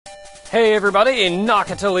Hey everybody,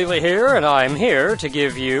 Naka here, and I'm here to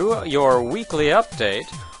give you your weekly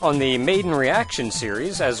update on the Maiden Reactions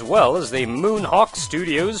series, as well as the Moonhawk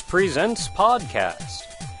Studios Presents podcast.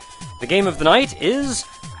 The game of the night is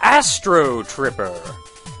Astro Tripper.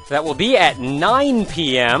 That will be at 9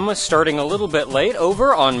 p.m., starting a little bit late,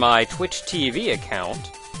 over on my Twitch TV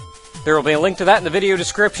account. There will be a link to that in the video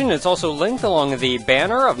description. It's also linked along the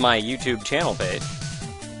banner of my YouTube channel page.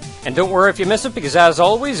 And don't worry if you miss it, because as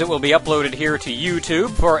always, it will be uploaded here to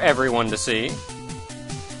YouTube for everyone to see.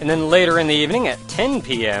 And then later in the evening at 10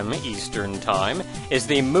 p.m. Eastern Time is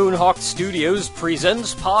the Moonhawk Studios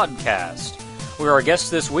Presents podcast, where our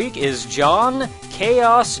guest this week is John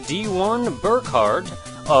Chaos D1 Burkhardt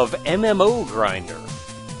of MMO Grinder.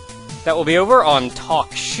 That will be over on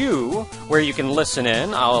Talkshoe, where you can listen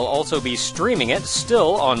in. I'll also be streaming it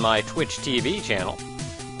still on my Twitch TV channel.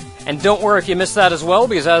 And don't worry if you missed that as well,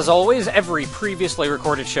 because as always, every previously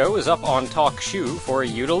recorded show is up on Talkshoe for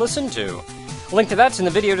you to listen to. Link to that's in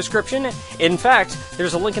the video description. In fact,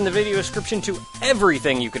 there's a link in the video description to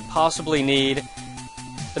everything you could possibly need.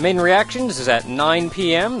 The Maiden Reactions is at 9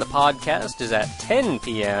 p.m., the podcast is at 10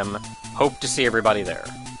 p.m. Hope to see everybody there.